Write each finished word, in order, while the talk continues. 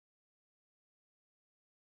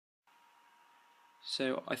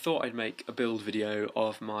So I thought I'd make a build video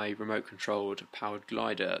of my remote controlled powered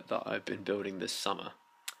glider that I've been building this summer.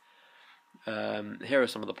 Here are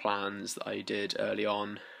some of the plans that I did early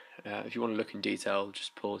on. If you want to look in detail,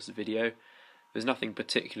 just pause the video. There's nothing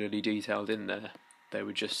particularly detailed in there. They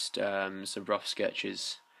were just some rough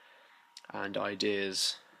sketches and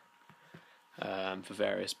ideas for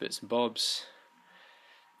various bits and bobs.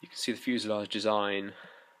 You can see the fuselage design.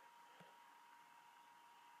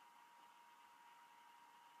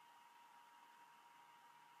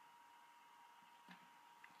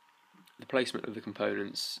 The placement of the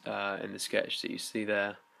components in the sketch that you see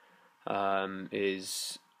there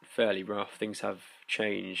is fairly rough. Things have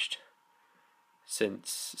changed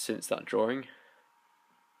since that drawing,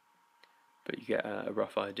 but you get a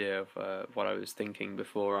rough idea of what I was thinking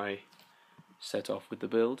before I set off with the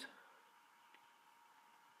build.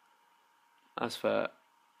 As for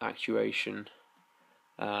actuation,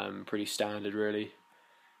 pretty standard really,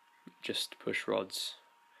 just push rods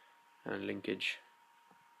and linkage.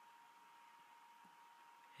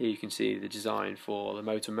 Here you can see the design for the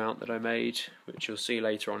motor mount that I made, which you'll see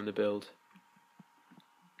later on in the build.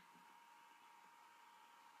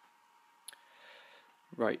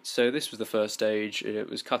 Right, so this was the first stage. It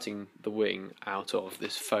was cutting the wing out of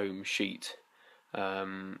this foam sheet,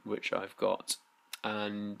 which I've got.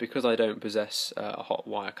 And because I don't possess a hot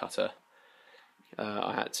wire cutter,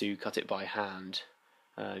 I had to cut it by hand.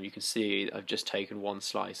 You can see I've just taken one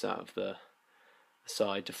slice out of the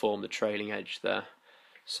side to form the trailing edge there.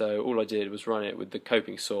 So all I did was run it with the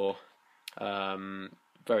coping saw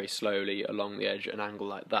very slowly along the edge at an angle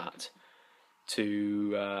like that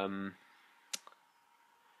to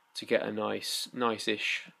get a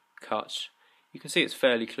nice-ish cut. You can see it's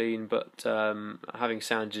fairly clean, but having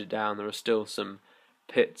sanded it down, there are still some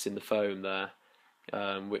pits in the foam there,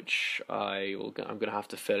 which I'm going to have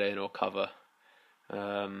to fill in or cover.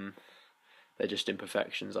 They're just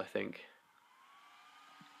imperfections, I think.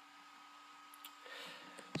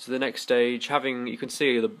 So the next stage, you can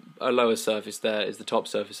see a lower surface there is the top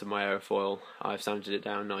surface of my aerofoil. I've sanded it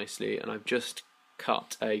down nicely, and I've just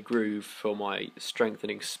cut a groove for my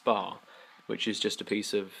strengthening spar, which is just a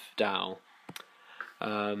piece of dowel.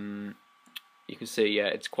 You can see, yeah,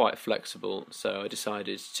 it's quite flexible, so I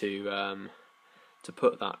decided to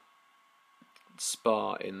put that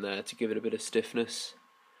spar in there to give it a bit of stiffness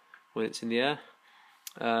when it's in the air.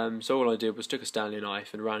 So all I did was took a Stanley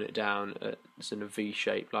knife and ran it down in a V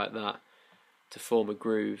shape like that to form a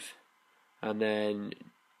groove, and then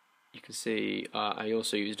you can see I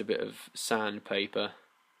also used a bit of sandpaper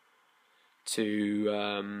to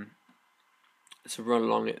run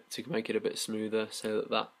along it to make it a bit smoother, so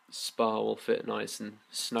that spar will fit nice and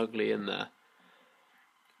snugly in there,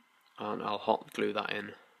 and I'll hot glue that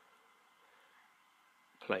in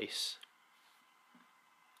place.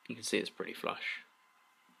 You can see it's pretty flush.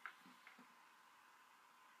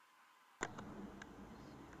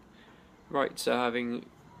 Right, so having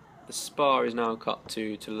the spar is now cut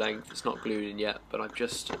to length. It's not glued in yet, but I've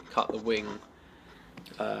just cut the wing,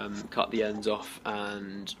 cut the ends off,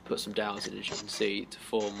 and put some dowels in, as you can see, to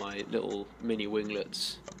form my little mini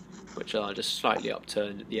winglets, which are just slightly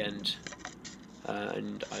upturned at the end.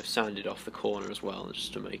 And I've sanded off the corner as well,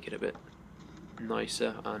 just to make it a bit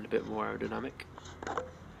nicer and a bit more aerodynamic.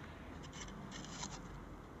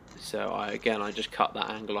 So I just cut that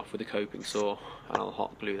angle off with a coping saw, and I'll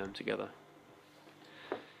hot glue them together.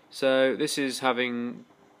 So this is having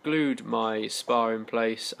glued my spar in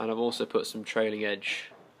place, and I've also put some trailing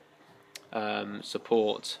edge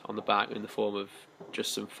support on the back in the form of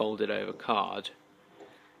just some folded over card.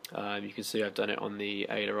 You can see I've done it on the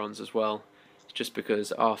ailerons as well, just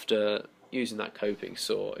because after using that coping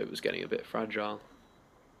saw it was getting a bit fragile.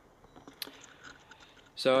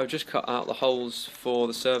 So I've just cut out the holes for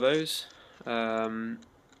the servos. I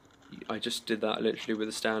just did that literally with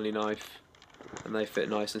a Stanley knife, and they fit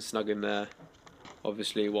nice and snug in there.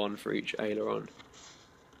 Obviously one for each aileron,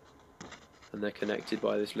 and they're connected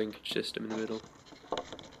by this linkage system in the middle.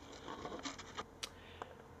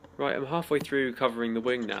 Right, I'm halfway through covering the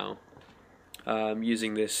wing now,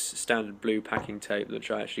 using this standard blue packing tape which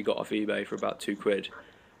I actually got off eBay for about £2,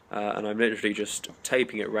 and I'm literally just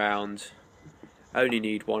taping it round. I only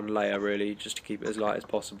need one layer really, just to keep it as light as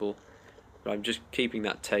possible, but I'm just keeping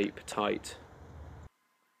that tape tight.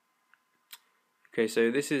 Okay,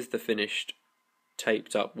 so this is the finished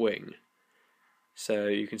taped up wing. So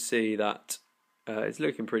you can see that it's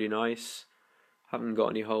looking pretty nice. Haven't got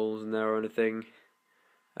any holes in there or anything.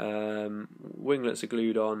 Winglets are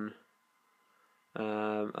glued on,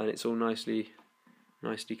 and it's all nicely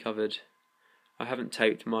covered. I haven't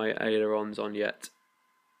taped my ailerons on yet.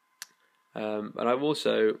 And I've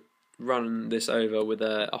also run this over with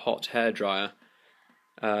a hot hairdryer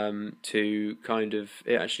to kind of,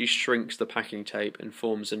 it actually shrinks the packing tape and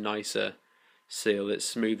forms a nicer seal that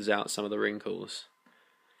smooths out some of the wrinkles.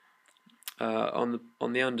 On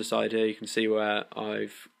the underside here you can see where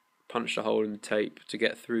I've punched a hole in the tape to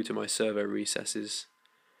get through to my servo recesses.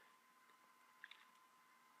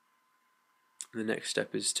 The next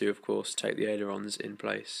step is to, of course, take the ailerons in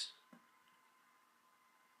place.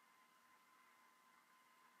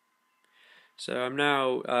 So I'm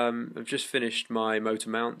now, I've just finished my motor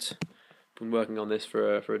mount. Been working on this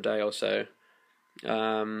for a day or so.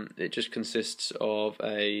 It just consists of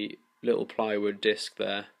a little plywood disc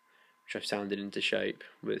there, which I've sanded into shape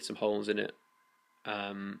with some holes in it,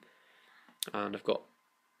 and I've got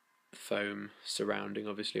foam surrounding,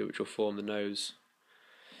 obviously, which will form the nose.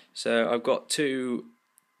 So I've got two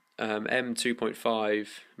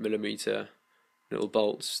M2.5mm little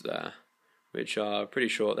bolts there, which are pretty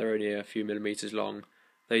short. They're only a few millimeters long.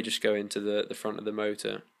 They just go into the front of the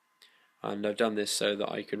motor, and I've done this so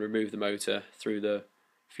that I can remove the motor through the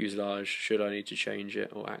fuselage should I need to change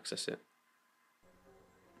it or access it.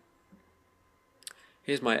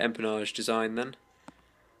 Here's my empennage design then.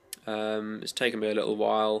 It's taken me a little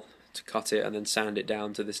while to cut it and then sand it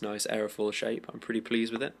down to this nice aerofoil shape. I'm pretty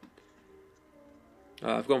pleased with it.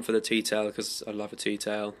 I've gone for the T-tail because I love a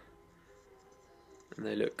T-tail, and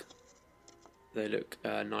they look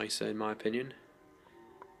nicer in my opinion.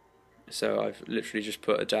 So I've literally just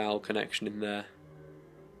put a dowel connection in there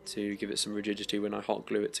to give it some rigidity when I hot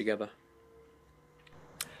glue it together.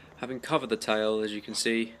 Having covered the tail, as you can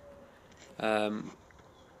see,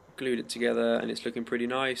 glued it together and it's looking pretty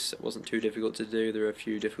nice. It wasn't too difficult to do. There are a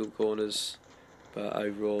few difficult corners, but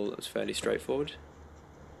overall it was fairly straightforward.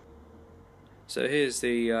 So here's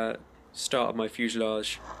the start of my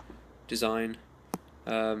fuselage design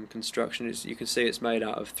construction. You can see it's made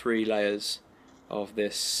out of 3 layers of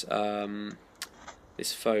this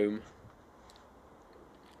this foam.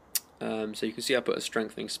 So you can see I put a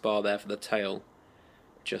strengthening spar there for the tail,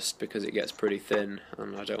 just because it gets pretty thin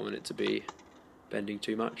and I don't want it to be bending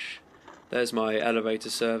too much. There's my elevator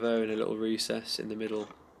servo in a little recess in the middle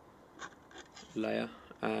layer,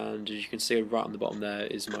 and as you can see right on the bottom there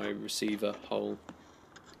is my receiver hole.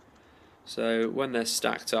 So when they're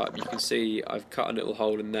stacked up, you can see I've cut a little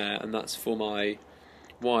hole in there, and that's for my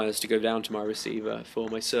wires to go down to my receiver for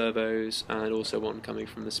my servos, and also one coming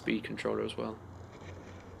from the speed controller as well.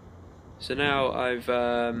 So now I've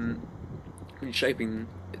been shaping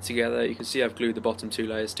it together. You can see I've glued the bottom 2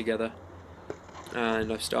 layers together,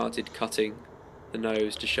 and I've started cutting the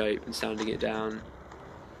nose to shape and sanding it down,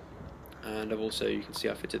 and I've also, you can see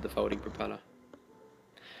I fitted the folding propeller.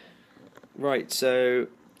 Right, so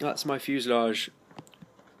that's my fuselage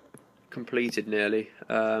completed nearly,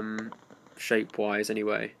 shape wise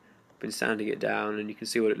anyway. Been sanding it down and you can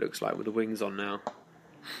see what it looks like with the wings on now.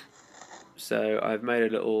 So I've made a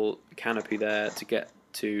little canopy there to get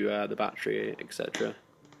to the battery, etc.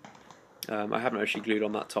 I haven't actually glued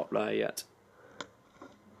on that top layer yet.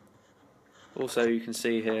 Also you can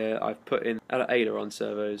see here I've put in aileron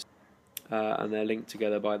servos, and they're linked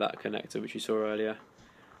together by that connector which you saw earlier.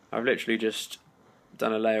 I've literally just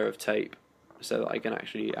done a layer of tape so that I can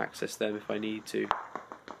actually access them if I need to.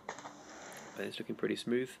 But it's looking pretty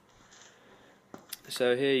smooth.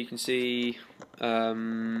 So here you can see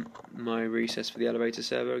my recess for the elevator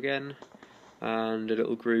servo again, and a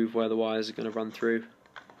little groove where the wires are going to run through.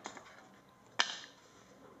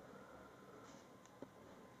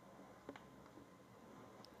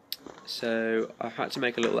 So I've had to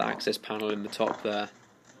make a little access panel in the top there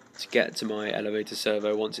to get to my elevator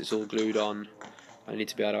servo. Once it's all glued on, I need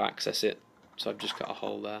to be able to access it, so I've just cut a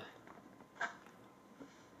hole there.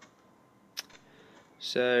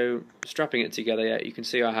 So strapping it together, yet you can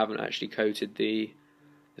see I haven't actually coated the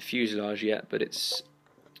fuselage yet, but it's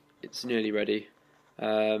nearly ready.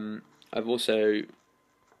 I've also,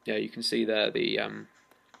 yeah, you can see there the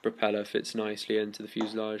propeller fits nicely into the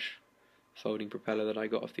fuselage, folding propeller that I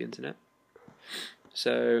got off the internet.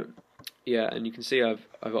 So yeah, and you can see I've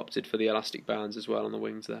opted for the elastic bands as well on the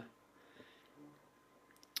wings there.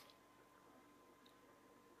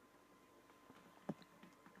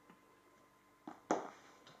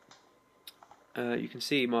 You can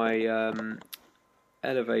see my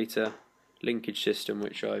elevator linkage system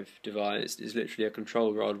which I've devised is literally a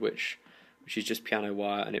control rod which is just piano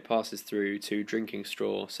wire, and it passes through 2 drinking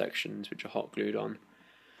straw sections which are hot glued on.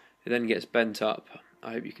 It then gets bent up,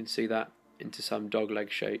 I hope you can see that, into some dogleg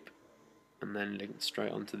shape, and then linked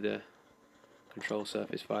straight onto the control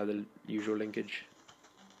surface via the usual linkage.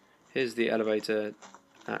 Here's the elevator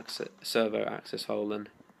servo access hole then.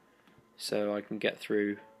 so I can get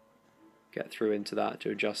through into that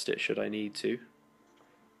to adjust it should I need to.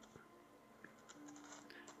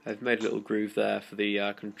 I've made a little groove there for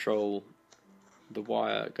the control, the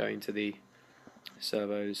wire going to the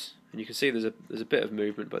servos, and you can see there's a bit of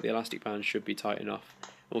movement, but the elastic band should be tight enough.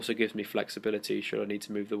 It also gives me flexibility should I need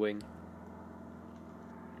to move the wing.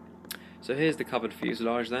 So here's the covered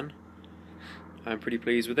fuselage then. I'm pretty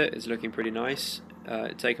pleased with it. It's looking pretty nice.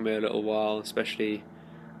 It's taken me a little while, especially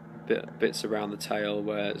bits around the tail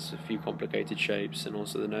where it's a few complicated shapes, and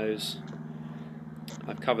also the nose.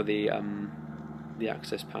 I've covered the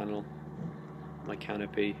access panel, my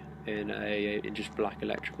canopy, in just black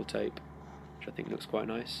electrical tape, which I think looks quite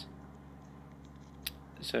nice.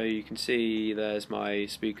 So you can see there's my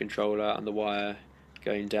speed controller and the wire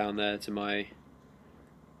going down there to my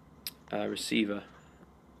receiver,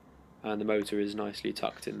 and the motor is nicely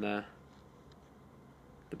tucked in there.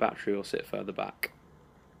 The battery will sit further back.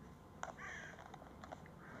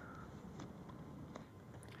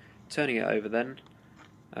 Turning it over then,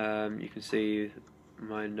 you can see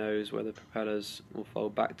my nose where the propellers will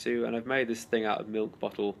fold back to, and I've made this thing out of milk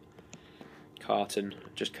bottle carton,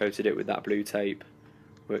 just coated it with that blue tape,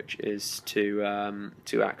 which is to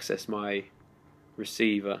access my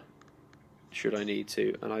receiver should I need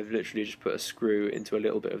to, and I've literally just put a screw into a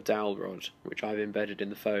little bit of dowel rod which I've embedded in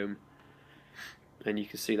the foam, and you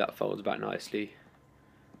can see that folds back nicely.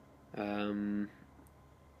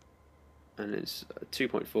 And it's a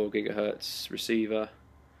 2.4 GHz receiver.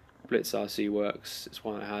 Blitz RC works. It's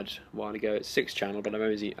one I had a while ago. It's 6 channel, but I'm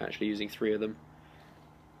only actually using 3 of them.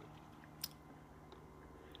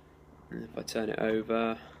 And if I turn it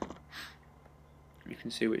over, you can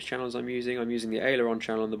see which channels I'm using. I'm using the aileron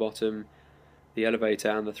channel on the bottom, the elevator,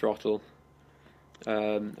 and the throttle.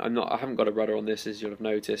 I haven't got a rudder on this, as you'll have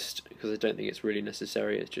noticed, because I don't think it's really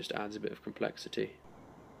necessary. It just adds a bit of complexity.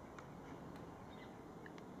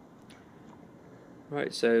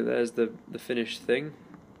 Right, so there's the finished thing,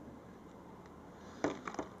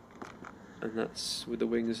 and that's with the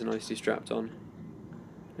wings nicely strapped on.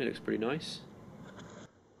 It looks pretty nice.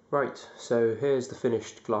 Right, so here's the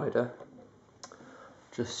finished glider.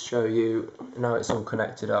 Just show you, now it's all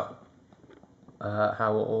connected up,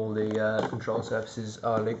 how all the control surfaces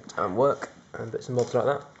are linked and work, and bits and bobs like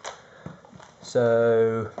that.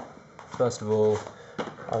 So first of all,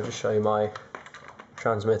 I'll just show you my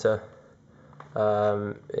transmitter.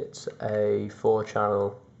 It's a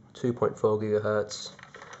 4-channel 2.4 GHz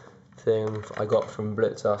thing I got from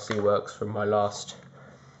Blitz RC Works from my last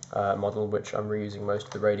model, which I'm reusing most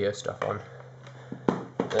of the radio stuff on.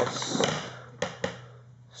 This.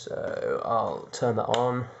 So I'll turn that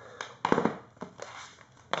on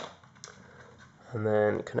and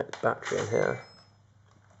then connect the battery in here.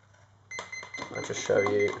 I'll just show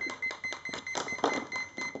you.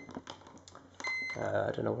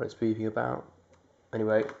 I don't know what it's beeping about.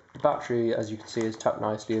 Anyway, the battery, as you can see, is tucked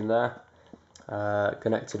nicely in there,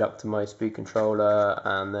 connected up to my speed controller,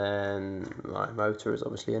 and then my motor is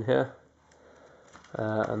obviously in here,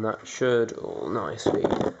 and that should all nicely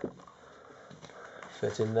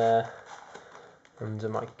fit in there under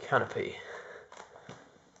my canopy.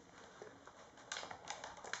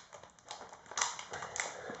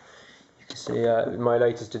 You can see my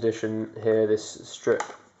latest edition here, this strip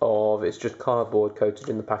of, it's just cardboard coated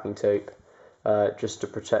in the packing tape. Just to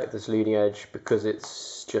protect this leading edge, because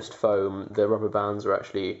it's just foam, the rubber bands are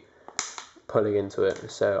actually pulling into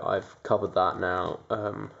it, so I've covered that now.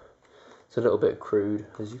 It's a little bit crude,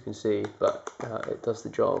 as you can see, but it does the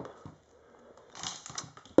job.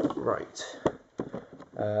 Right,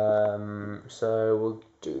 so we'll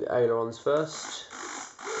do the ailerons first.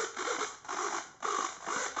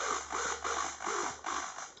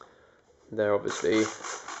 They're obviously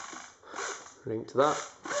linked to that.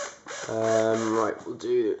 Right,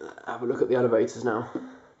 have a look at the elevators now.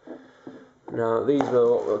 Now, these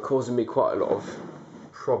were causing me quite a lot of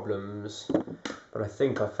problems, but I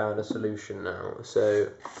think I found a solution now. So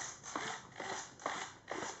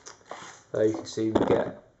you can see we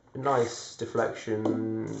get a nice deflection,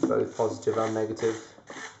 both positive and negative,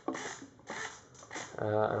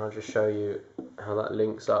 and I'll just show you how that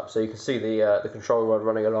links up. So you can see the control rod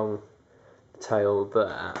running along the tail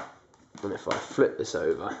there, and if I flip this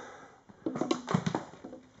over, you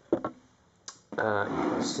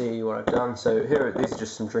can see what I've done. So here, these are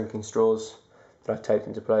just some drinking straws that I've taped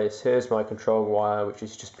into place. Here's my control wire, which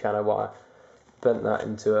is just piano wire. Bent that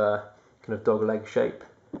into a kind of dog leg shape.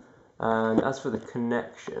 And as for the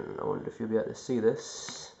connection, I wonder if you'll be able to see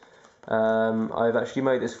this. I've actually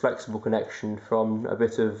made this flexible connection from a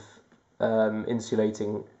bit of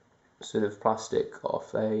insulating sort of plastic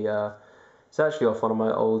off a It's actually off one of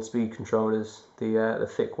my old speed controllers, the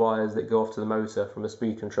thick wires that go off to the motor from a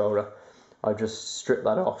speed controller. I've just stripped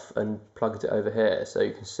that off and plugged it over here, so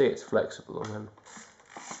you can see it's flexible, and then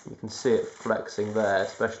you can see it flexing there,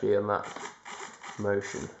 especially in that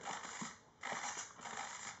motion.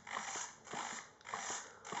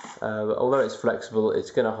 But although it's flexible,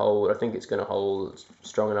 it's going to hold. I think it's going to hold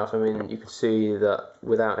strong enough. I mean, you can see that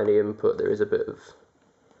without any input, there is a bit of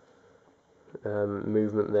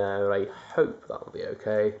movement there. I hope that'll be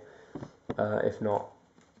okay. If not,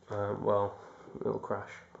 well, it'll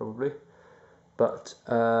crash probably. But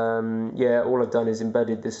yeah, all I've done is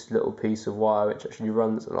embedded this little piece of wire which actually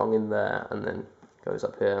runs along in there and then goes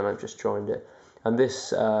up here, and I've just joined it. And this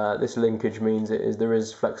this linkage means there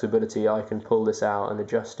is flexibility. I can pull this out and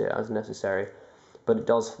adjust it as necessary, but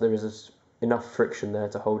there is enough friction there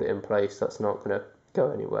to hold it in place. That's not going to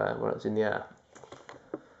go anywhere when it's in the air.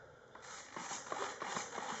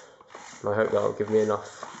 And I hope that'll give me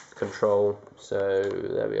enough control. So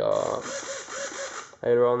there we are,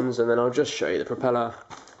 ailerons, and then I'll just show you the propeller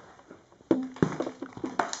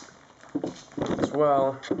as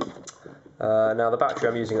well. Now the battery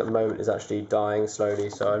I'm using at the moment is actually dying slowly,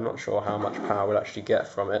 so I'm not sure how much power we'll actually get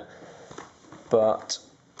from it, but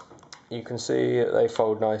you can see they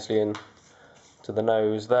fold nicely in to the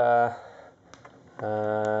nose there,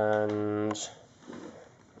 and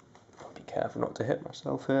I'll be careful not to hit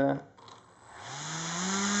myself here.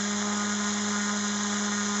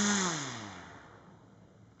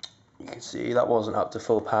 You can see that wasn't up to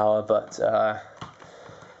full power, but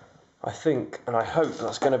I think and I hope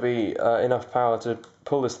that's going to be enough power to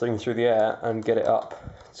pull this thing through the air and get it up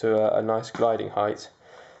to a nice gliding height.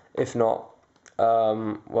 If not,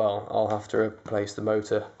 well, I'll have to replace the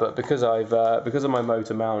motor. But because of my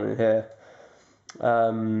motor mount in here,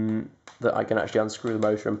 that I can actually unscrew the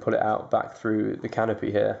motor and pull it out back through the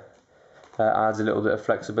canopy here, adds a little bit of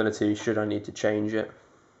flexibility should I need to change it.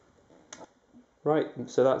 Right,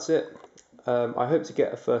 so that's it. I hope to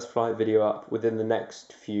get a first flight video up within the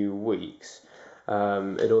next few weeks.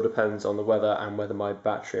 It all depends on the weather and whether my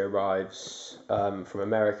battery arrives from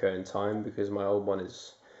America in time, because my old one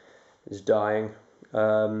is dying.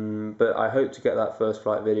 But I hope to get that first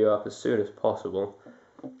flight video up as soon as possible.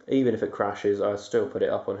 Even if it crashes, I'll still put it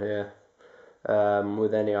up on here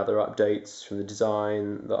with any other updates from the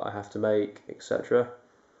design that I have to make, etc.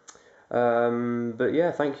 But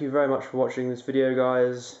yeah, thank you very much for watching this video,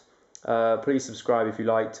 guys. Please subscribe if you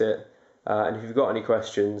liked it, and if you've got any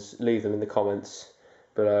questions, leave them in the comments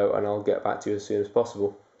below and I'll get back to you as soon as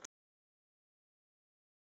possible.